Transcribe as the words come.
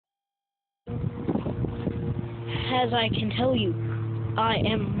as I can tell you, I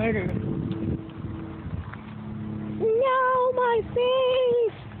am murder. No, my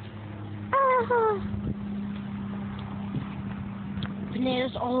face! Ah!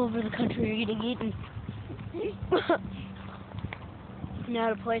 Bananas all over the country are getting eaten.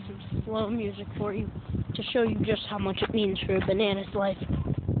 Now to play some slow music for you to show you just how much it means for a banana's life.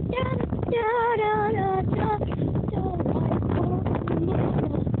 Bananas.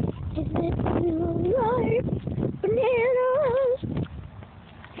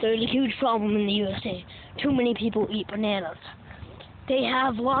 There's a huge problem in the USA. Too many people eat bananas. They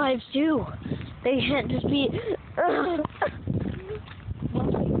have lives too. They can't just be. Life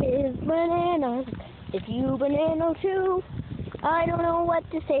is bananas. If you banana too, I don't know what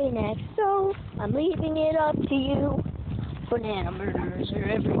to say next, so I'm leaving it up to you. Banana murderers are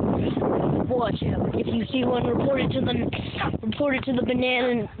everywhere. Watch out. If you see one, report it to the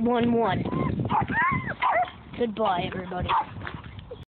Banana 11. Goodbye, everybody.